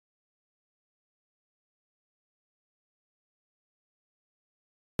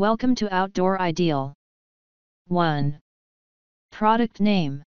Welcome to Outdoor Ideal. 1. Product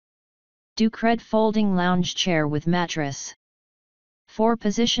name: DoCred Folding Lounge Chair with Mattress.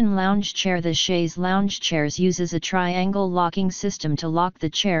 4-position lounge chair. The Chaise lounge chairs uses a triangle locking system to lock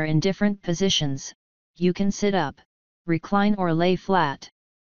the chair in different positions. You can sit up, recline or lay flat.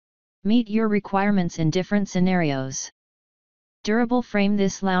 Meet your requirements in different scenarios. Durable frame: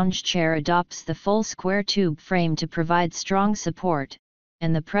 this lounge chair adopts the full square tube frame to provide strong support,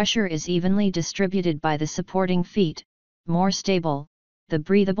 and the pressure is evenly distributed by the supporting feet. More stable, the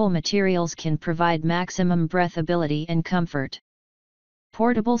breathable materials can provide maximum breathability and comfort.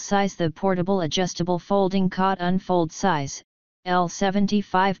 Portable size: the portable adjustable folding cot unfold size, L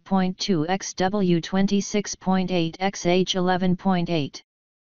 75.2 x W 26.8 x H 11.8.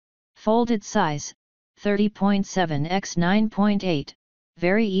 Folded size, 30.7 x 9.8,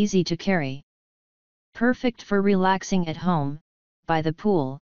 very easy to carry. Perfect for relaxing at home, by the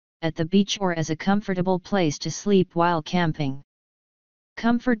pool, at the beach or as a comfortable place to sleep while camping.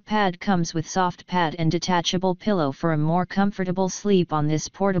 Comfort pad: comes with soft pad and detachable pillow for a more comfortable sleep on this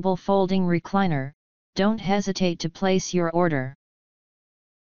portable folding recliner. Don't hesitate to place your order.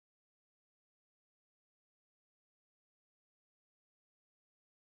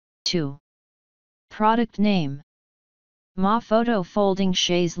 2. Product name: MOPHOTO Folding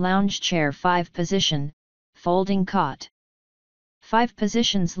Chaise Lounge Chair. 5-position, folding cot. 5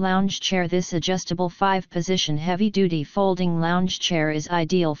 positions lounge chair. This adjustable 5-position heavy-duty folding lounge chair is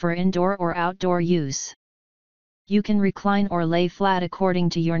ideal for indoor or outdoor use. You can recline or lay flat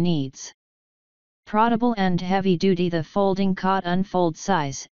according to your needs. Portable and heavy-duty: the folding cot unfold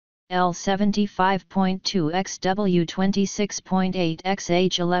size, L 75.2 x W 26.8 x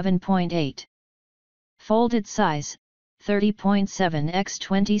H 11.8. Folded size, 30.7 x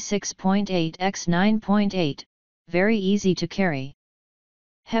 26.8 x 9.8, very easy to carry.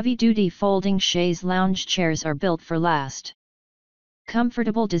 Heavy-duty folding chaise lounge chairs are built for last.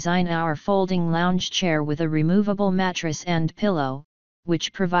 Comfortable design: our folding lounge chair with a removable mattress and pillow,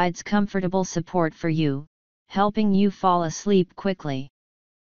 which provides comfortable support for you, helping you fall asleep quickly.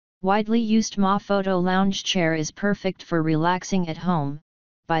 Widely used MOPHOTO lounge chair is perfect for relaxing at home,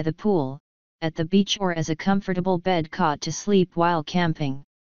 by the pool, at the beach or as a comfortable bed cot to sleep while camping.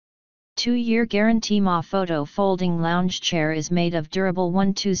 2-year guarantee: MOPHOTO folding lounge chair is made of durable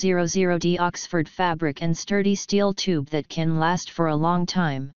 1200D Oxford fabric and sturdy steel tube that can last for a long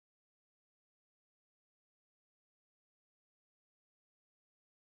time.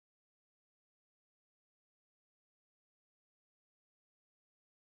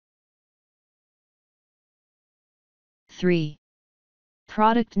 Three.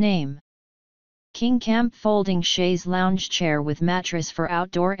 Product name: KingCamp Folding Chaise Lounge Chair with Mattress for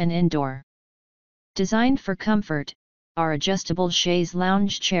outdoor and indoor. Designed for comfort, our adjustable chaise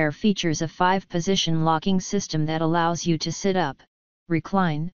lounge chair features a 5-position locking system that allows you to sit up,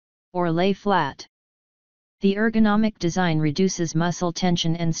 recline, or lay flat. The ergonomic design reduces muscle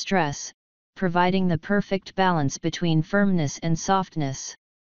tension and stress, providing the perfect balance between firmness and softness.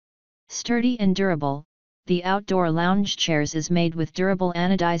 Sturdy and durable: the outdoor lounge chairs is made with durable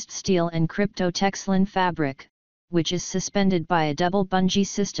anodized steel and cryptotextile fabric, which is suspended by a double bungee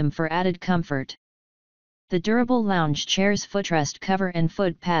system for added comfort. The durable lounge chair's footrest cover and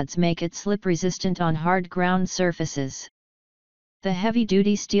foot pads make it slip-resistant on hard ground surfaces. The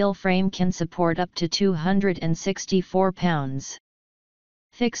heavy-duty steel frame can support up to 264 pounds.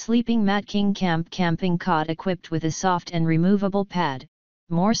 Thick sleeping mat: KingCamp camping cot equipped with a soft and removable pad.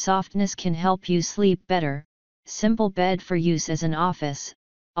 More softness can help you sleep better. Simple bed for use as an office,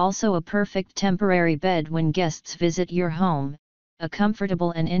 also a perfect temporary bed when guests visit your home, a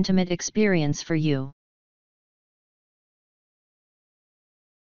comfortable and intimate experience for you.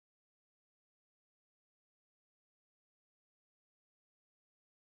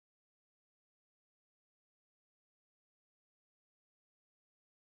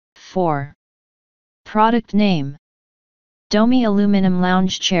 Four. Product name: Domi Aluminum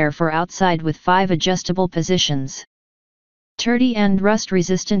Lounge Chair for outside with 5 adjustable positions. Dirty and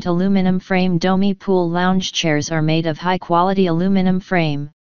rust-resistant aluminum frame: Domi Pool Lounge Chairs are made of high-quality aluminum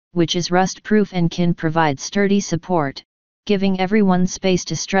frame, which is rust-proof and can provide sturdy support, giving everyone space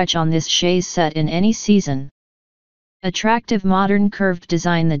to stretch on this chaise set in any season. Attractive modern curved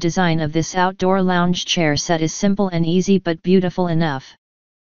design: the design of this outdoor lounge chair set is simple and easy but beautiful enough.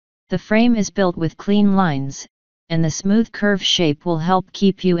 The frame is built with clean lines, and the smooth curve shape will help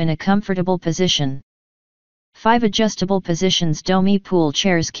keep you in a comfortable position. 5 adjustable positions: Domi pool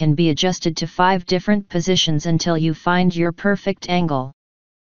chairs can be adjusted to 5 different positions until you find your perfect angle.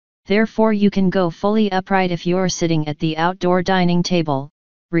 Therefore you can go fully upright if you're sitting at the outdoor dining table,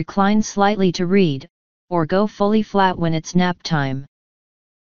 recline slightly to read, or go fully flat when it's nap time.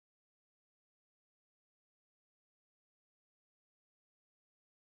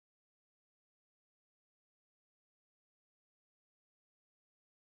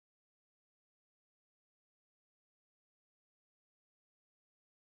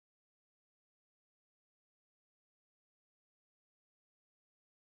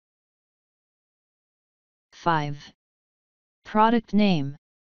 Product name: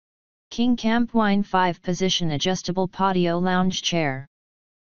 KingCamp Wine 5-Position Adjustable Patio Lounge Chair.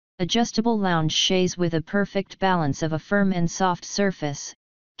 Adjustable lounge chaise with a perfect balance of a firm and soft surface.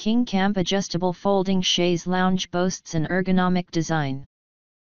 KingCamp Adjustable Folding Chaise Lounge boasts an ergonomic design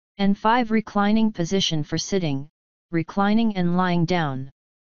and 5 reclining position for sitting, reclining and lying down.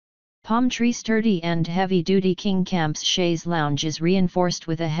 Palm tree sturdy and heavy-duty KingCamp's chaise lounge is reinforced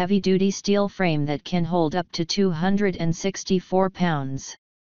with a heavy-duty steel frame that can hold up to 264 pounds.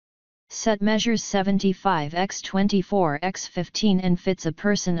 Set measures 75 x 24 x 15 and fits a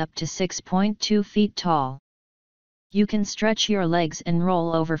person up to 6.2 feet tall. You can stretch your legs and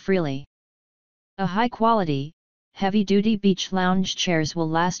roll over freely. A high-quality, heavy-duty beach lounge chairs will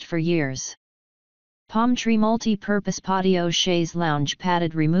last for years. Palm tree multi-purpose patio chaise lounge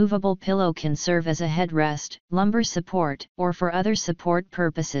padded removable pillow can serve as a headrest, lumbar support, or for other support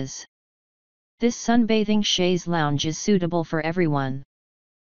purposes. This sunbathing chaise lounge is suitable for everyone.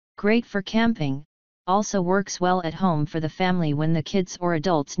 Great for camping, also works well at home for the family when the kids or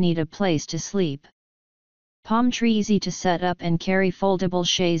adults need a place to sleep. Palm tree easy to set up and carry foldable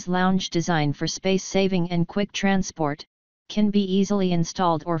chaise lounge design for space saving and quick transport, can be easily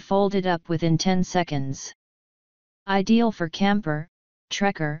installed or folded up within 10 seconds. Ideal for camper,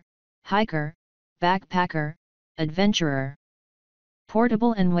 trekker, hiker, backpacker, adventurer.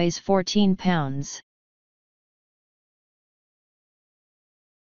 Portable and weighs 14 pounds.